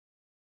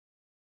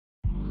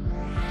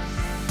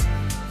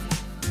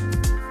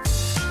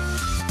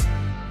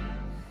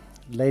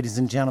Ladies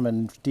and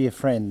gentlemen, dear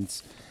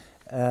friends,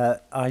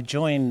 I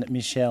join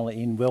Michelle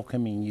in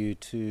welcoming you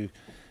to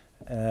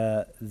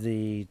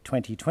the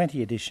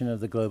 2020 edition of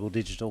the Global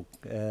Digital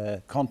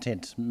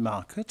Content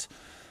Market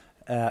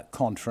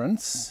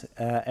Conference,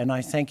 and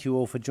I thank you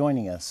all for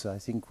joining us. I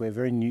think you're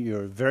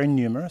very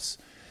numerous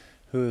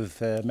who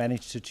have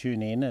managed to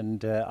tune in,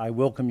 and I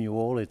welcome you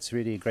all. It's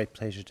really a great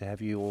pleasure to have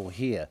you all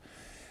here.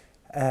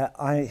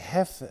 I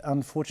have,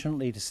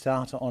 unfortunately, to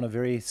start on a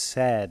very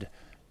sad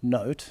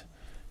note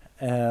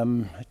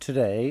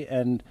today,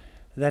 and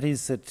that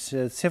is that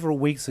several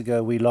weeks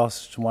ago we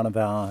lost one of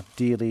our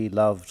dearly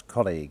loved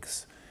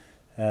colleagues,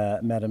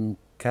 Madame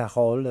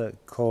Carole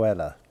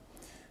Coella.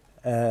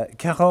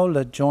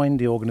 Carole joined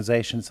the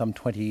organization some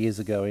 20 years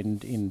ago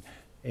in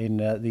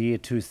the year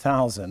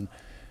 2000.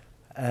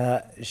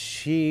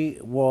 She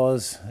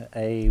was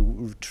a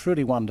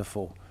truly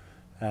wonderful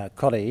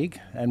colleague,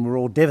 and we're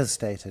all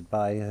devastated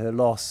by her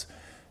loss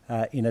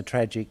in a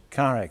tragic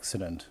car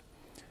accident.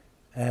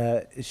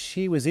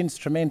 She was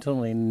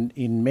instrumental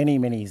in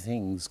many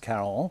things,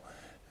 Carole.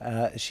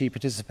 She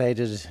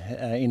participated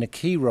in a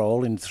key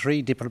role in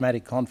 3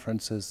 diplomatic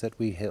conferences that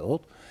we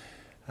held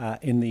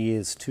in the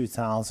years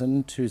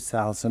 2000,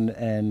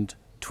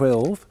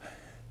 2012,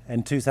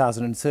 and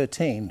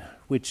 2013,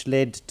 which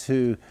led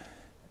to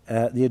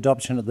the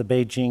adoption of the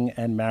Beijing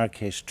and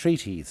Marrakesh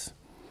treaties.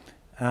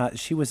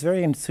 She was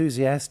very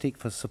enthusiastic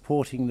for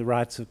supporting the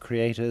rights of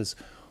creators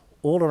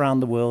all around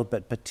the world,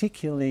 but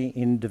particularly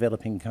in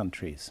developing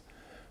countries.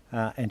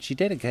 And she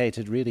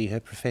dedicated really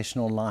her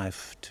professional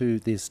life to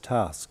this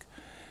task.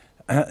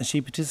 She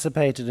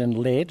participated and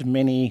led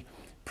many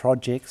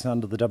projects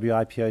under the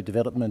WIPO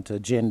development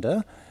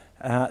agenda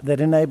that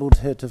enabled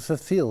her to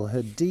fulfill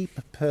her deep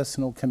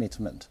personal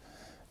commitment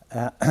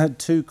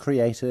to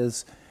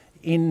creators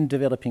in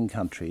developing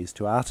countries,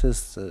 to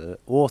artists,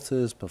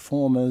 authors,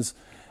 performers,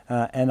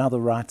 and other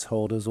rights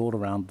holders all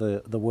around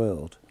the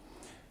world.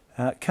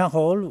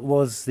 Carole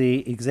was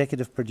the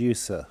executive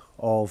producer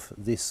of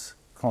this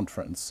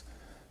conference,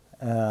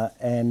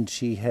 and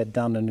she had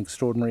done an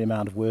extraordinary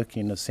amount of work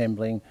in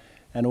assembling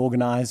and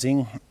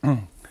organizing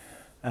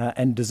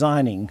and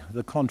designing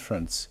the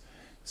conference.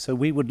 So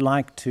we would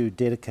like to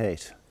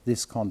dedicate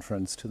this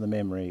conference to the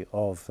memory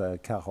of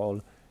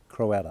Carole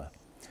Coella.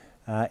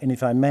 And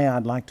if I may,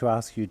 I'd like to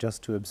ask you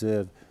just to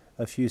observe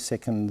a few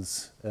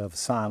seconds of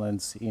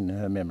silence in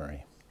her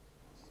memory.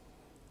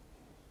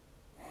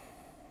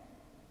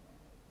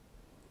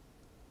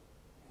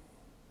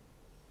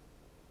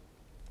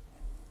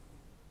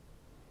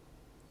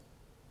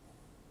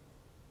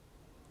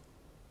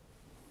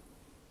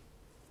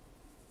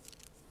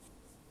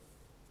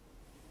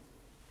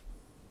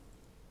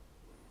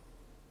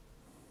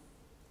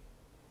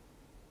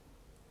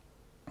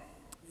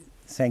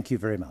 Thank you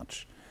very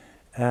much.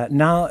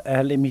 Now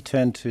let me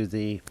turn to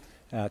the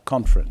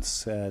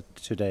conference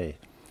today.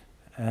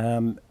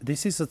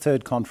 This is the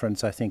 3rd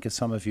conference, I think, as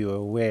some of you are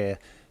aware,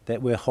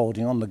 that we're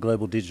holding on the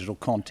global digital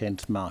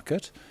content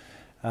market.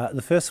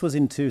 The first was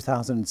in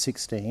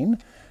 2016,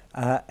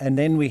 and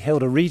then we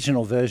held a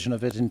regional version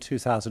of it in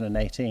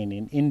 2018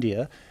 in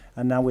India,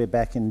 and now we're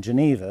back in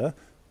Geneva,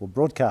 or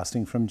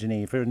broadcasting from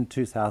Geneva in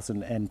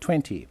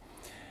 2020.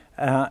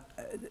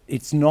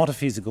 It's not a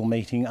physical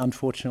meeting,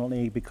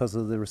 unfortunately, because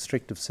of the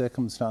restrictive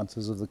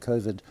circumstances of the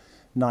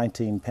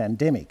COVID-19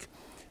 pandemic.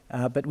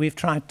 But we've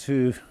tried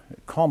to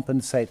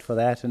compensate for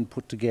that and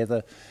put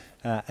together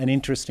an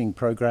interesting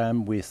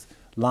program with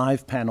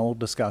live panel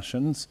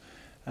discussions,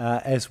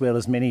 as well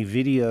as many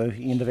video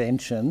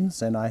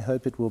interventions, and I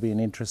hope it will be an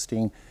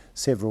interesting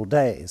several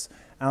days.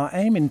 Our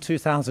aim in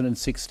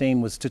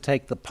 2016 was to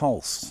take the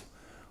pulse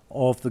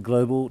of the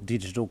global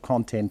digital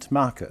content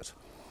market.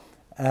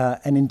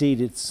 And indeed,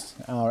 it's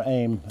our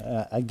aim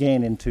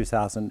again in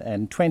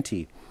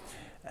 2020.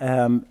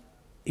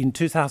 In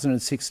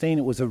 2016,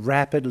 it was a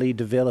rapidly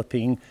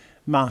developing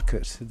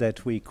market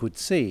that we could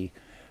see.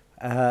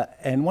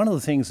 And one of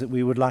the things that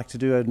we would like to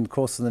do in the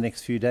course of the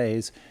next few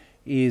days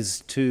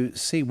is to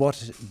see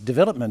what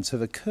developments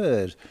have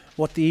occurred,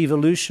 what the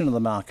evolution of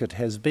the market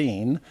has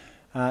been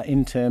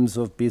in terms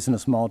of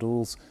business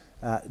models,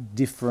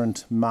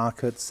 different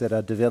markets that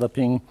are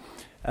developing,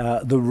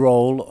 the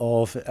role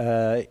of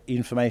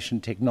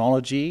information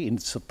technology in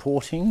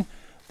supporting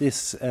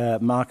this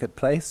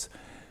marketplace,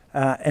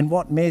 and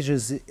what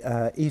measures,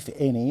 if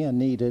any, are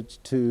needed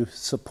to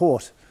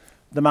support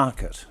the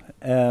market.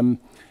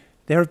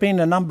 There have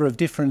been a number of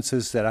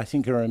differences that I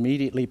think are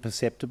immediately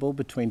perceptible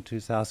between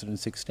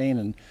 2016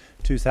 and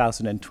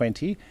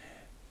 2020.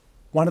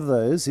 One of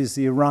those is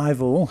the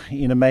arrival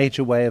in a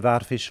major way of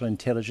artificial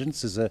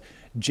intelligence as a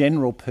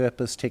general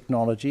purpose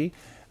technology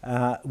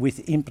with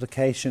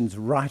implications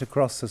right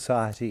across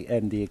society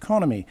and the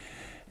economy.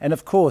 And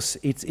of course,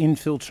 it's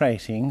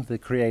infiltrating the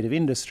creative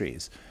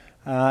industries.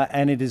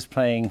 And it is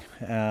playing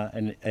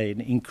an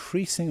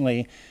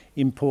increasingly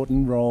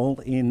important role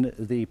in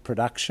the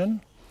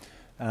production,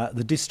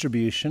 the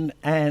distribution,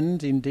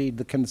 and indeed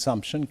the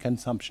consumption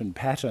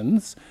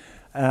patterns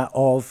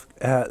of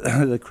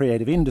the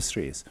creative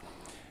industries.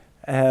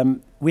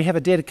 We have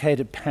a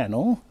dedicated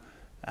panel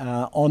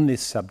on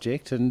this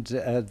subject, and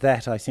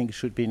that I think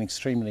should be an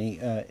extremely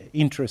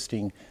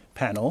interesting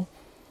panel.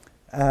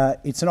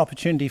 It's an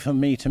opportunity for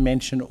me to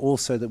mention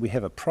also that we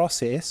have a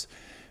process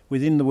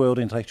within the World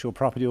Intellectual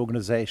Property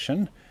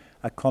Organization,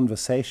 a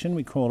conversation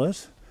we call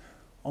it,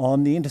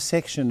 on the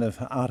intersection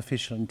of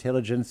artificial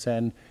intelligence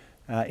and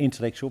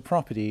intellectual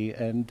property,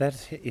 and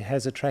that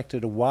has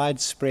attracted a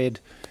widespread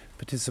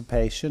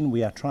participation.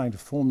 We are trying to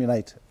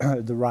formulate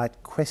the right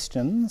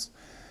questions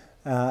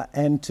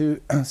and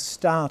to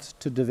start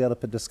to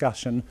develop a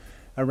discussion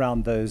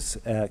around those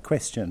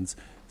questions.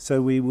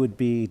 So we would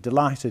be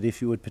delighted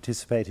if you would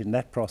participate in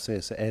that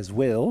process as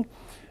well.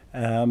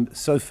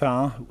 So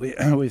far,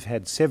 we've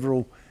had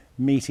several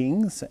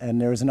meetings, and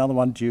there is another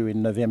one due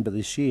in November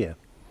this year.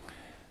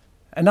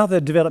 Another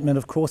development,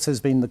 of course,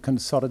 has been the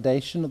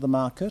consolidation of the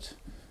market.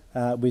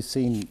 We've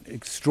seen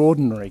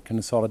extraordinary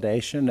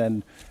consolidation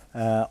and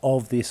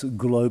of this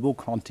global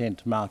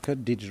content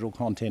market, digital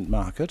content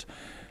market.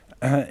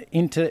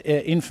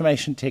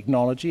 Information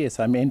technology, as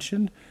I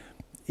mentioned,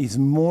 is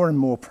more and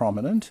more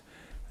prominent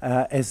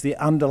as the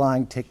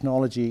underlying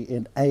technology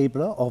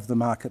enabler of the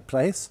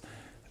marketplace.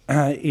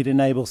 It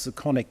enables the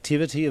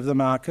connectivity of the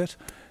market.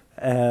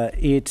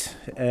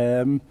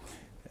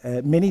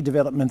 Many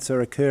developments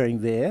are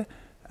occurring there,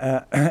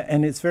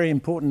 and it's very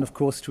important, of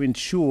course, to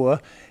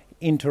ensure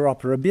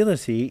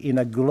interoperability in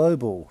a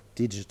global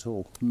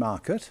digital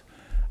market,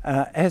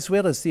 as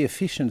well as the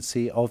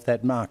efficiency of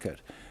that market.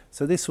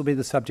 So this will be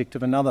the subject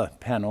of another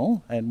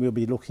panel, and we'll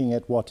be looking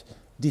at what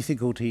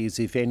difficulties,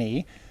 if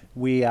any,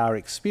 we are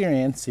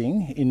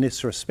experiencing in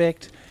this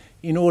respect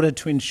in order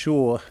to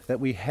ensure that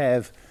we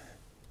have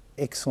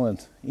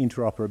excellent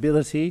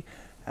interoperability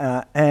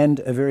and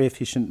a very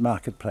efficient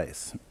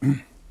marketplace.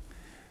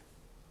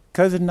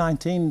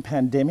 COVID-19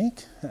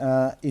 pandemic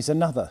is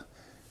another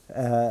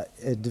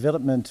a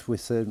development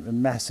with a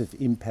massive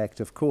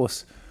impact, of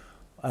course,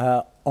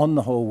 on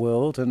the whole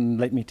world, and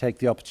let me take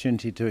the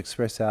opportunity to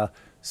express our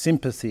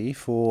sympathy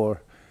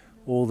for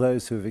all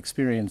those who have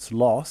experienced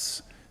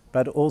loss,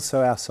 but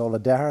also our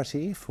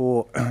solidarity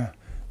for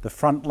the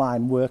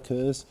frontline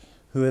workers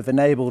who have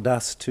enabled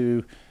us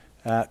to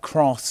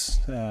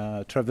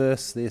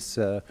traverse this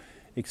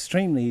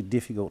extremely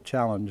difficult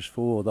challenge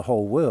for the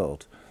whole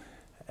world.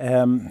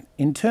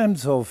 In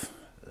terms of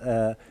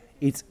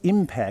its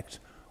impact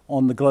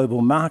on the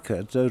global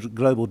market, the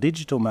global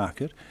digital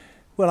market,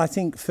 well, I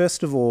think,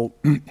 first of all,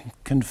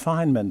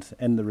 confinement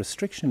and the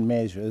restriction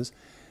measures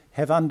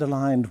have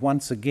underlined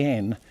once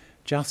again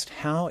just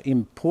how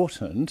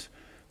important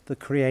the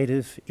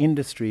creative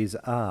industries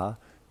are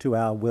to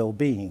our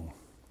well-being.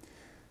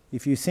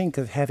 If you think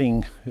of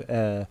having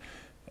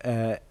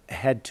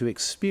had to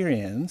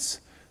experience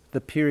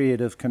the period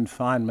of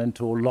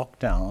confinement or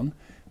lockdown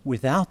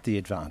without the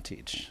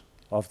advantage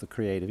of the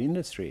creative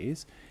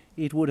industries,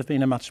 it would have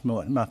been a much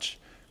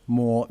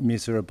more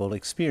miserable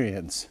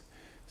experience.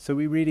 So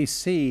we really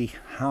see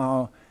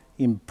how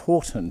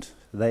important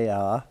they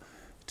are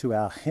to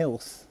our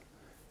health,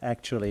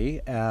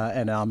 actually,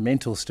 and our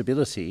mental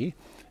stability,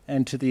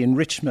 and to the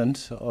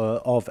enrichment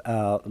of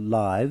our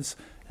lives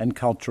and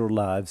cultural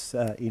lives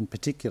in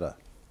particular.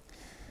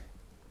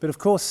 But of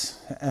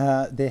course,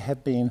 there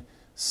have been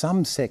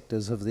some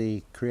sectors of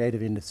the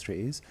creative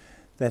industries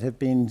that have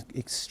been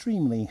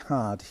extremely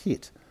hard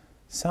hit.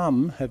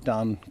 Some have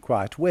done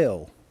quite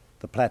well.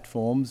 The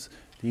platforms,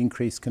 the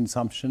increased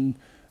consumption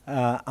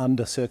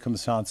under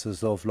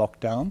circumstances of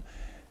lockdown,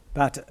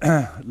 but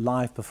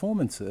live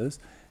performances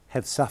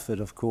have suffered,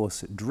 of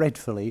course,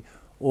 dreadfully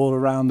all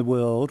around the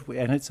world,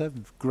 and it's a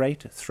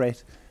great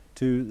threat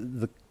to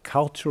the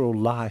cultural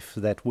life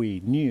that we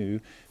knew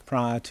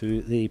prior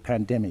to the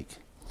pandemic.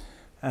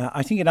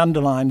 I think it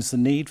underlines the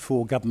need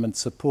for government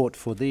support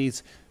for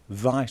these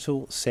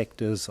vital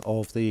sectors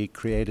of the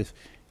creative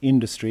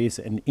industries,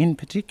 and in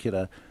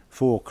particular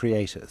for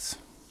creators.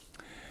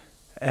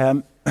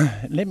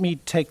 Let me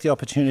take the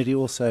opportunity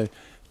also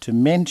to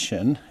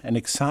mention an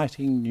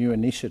exciting new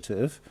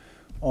initiative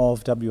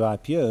of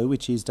WIPO,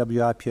 which is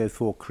WIPO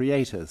for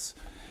Creators.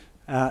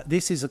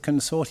 This is a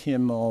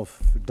consortium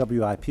of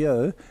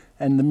WIPO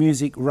and the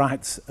Music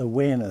Rights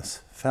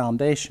Awareness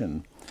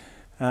Foundation.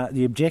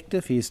 The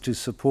objective is to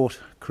support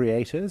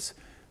creators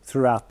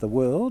throughout the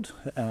world,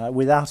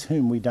 without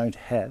whom we don't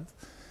have,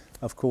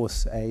 of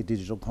course, a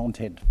digital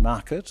content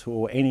market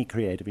or any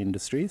creative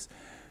industries,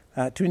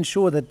 to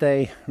ensure that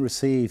they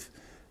receive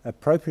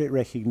appropriate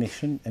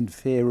recognition and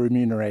fair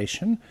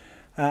remuneration,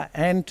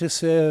 and to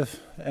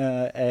serve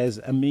as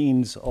a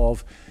means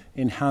of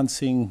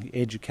enhancing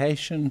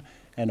education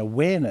and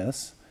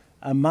awareness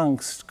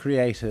amongst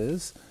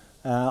creators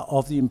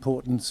of the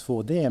importance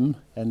for them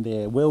and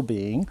their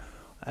well-being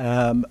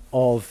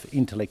of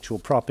intellectual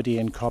property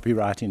and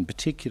copyright in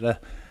particular,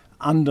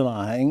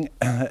 underlying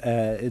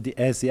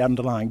as the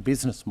underlying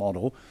business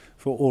model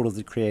for all of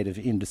the creative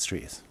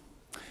industries.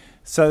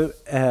 So,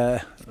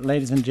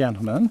 ladies and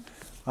gentlemen,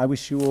 I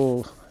wish you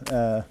all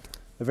a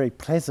very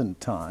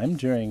pleasant time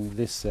during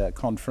this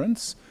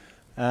conference.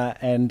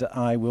 and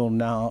I will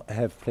now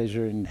have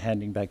pleasure in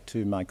handing back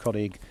to my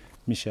colleague,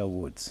 Michelle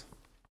Woods.